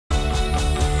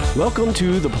Welcome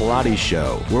to the Pilates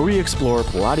Show, where we explore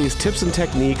Pilates tips and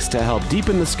techniques to help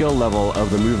deepen the skill level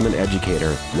of the movement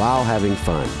educator while having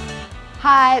fun.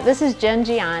 Hi, this is Jen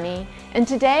Gianni, and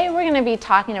today we're going to be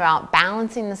talking about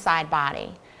balancing the side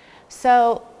body.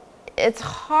 So it's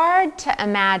hard to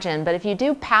imagine, but if you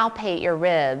do palpate your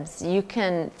ribs, you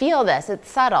can feel this. It's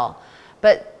subtle,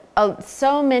 but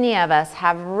so many of us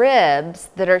have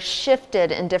ribs that are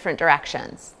shifted in different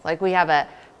directions. Like we have a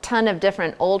ton of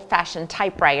different old-fashioned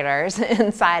typewriters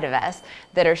inside of us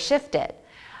that are shifted.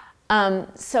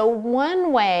 So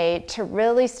one way to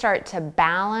really start to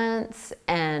balance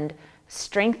and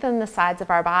strengthen the sides of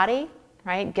our body,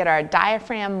 right? Get our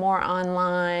diaphragm more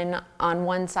online on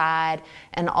one side,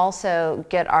 and also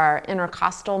get our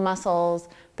intercostal muscles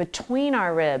between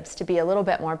our ribs to be a little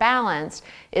bit more balanced,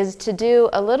 is to do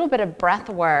a little bit of breath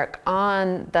work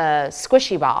on the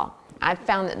squishy ball. I've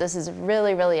found that this is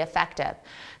really, really effective.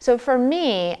 So for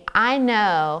me, I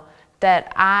know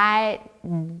that I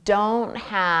don't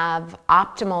have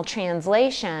optimal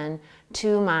translation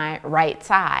to my right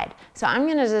side. So I'm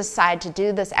going to decide to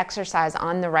do this exercise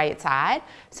on the right side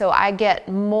so I get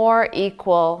more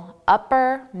equal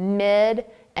upper, mid,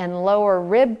 and lower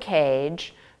rib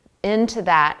cage into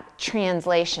that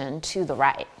translation to the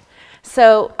right.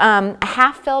 So a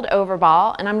half-filled over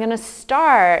ball, and I'm going to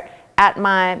start at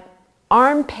my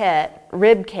armpit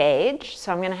rib cage.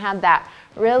 So I'm going to have that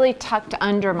really tucked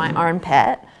under my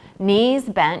armpit. Knees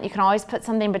bent. You can always put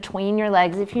something between your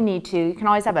legs if you need to. You can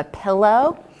always have a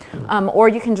pillow, or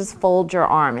you can just fold your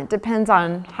arm. It depends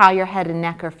on how your head and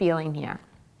neck are feeling here.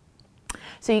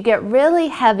 So you get really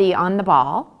heavy on the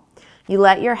ball. You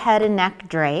let your head and neck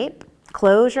drape.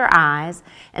 Close your eyes,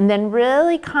 and then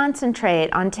really concentrate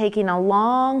on taking a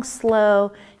long,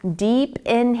 slow, deep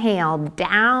inhale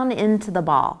down into the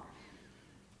ball.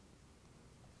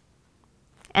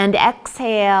 And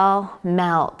exhale,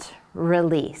 melt,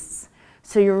 release.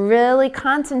 So you're really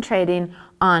concentrating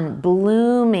on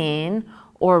blooming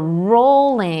or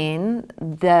rolling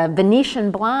the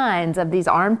Venetian blinds of these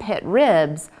armpit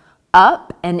ribs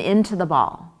up and into the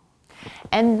ball.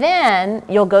 And then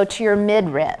you'll go to your mid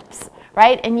ribs,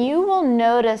 right? And you will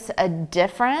notice a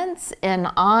difference in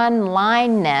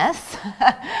onlineness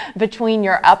between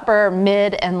your upper,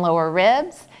 mid, and lower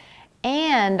ribs,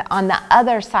 and on the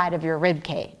other side of your rib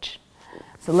cage.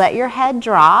 So let your head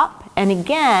drop, and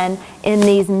again, in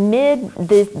these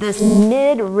this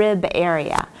mid rib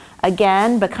area,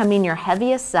 again, becoming your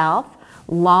heaviest self,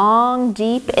 long,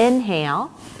 deep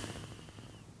inhale,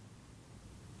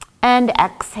 and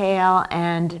exhale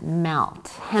and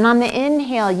melt. And on the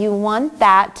inhale, you want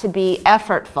that to be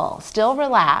effortful, still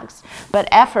relaxed, but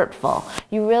effortful.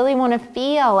 You really want to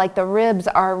feel like the ribs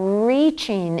are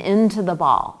reaching into the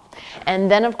ball. And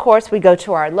then, of course, we go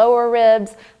to our lower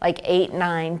ribs, like 8,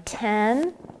 9,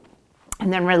 10,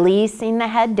 and then releasing the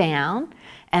head down.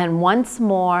 And once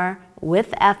more,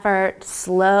 with effort,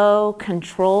 slow,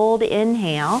 controlled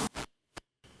inhale.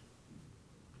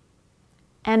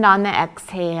 And on the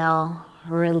exhale,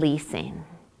 releasing.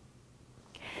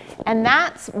 And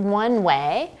that's one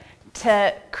way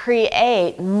to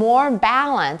create more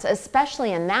balance,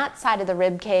 especially in that side of the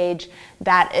rib cage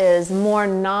that is more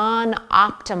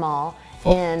non-optimal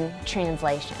in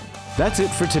translation. That's it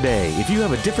for today. If you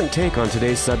have a different take on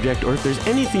today's subject, or if there's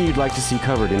anything you'd like to see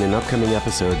covered in an upcoming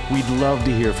episode, we'd love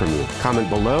to hear from you. Comment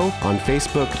below on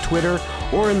Facebook, Twitter,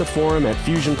 or in the forum at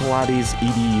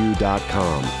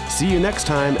fusionpilatesedu.com. See you next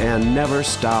time, and never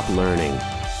stop learning.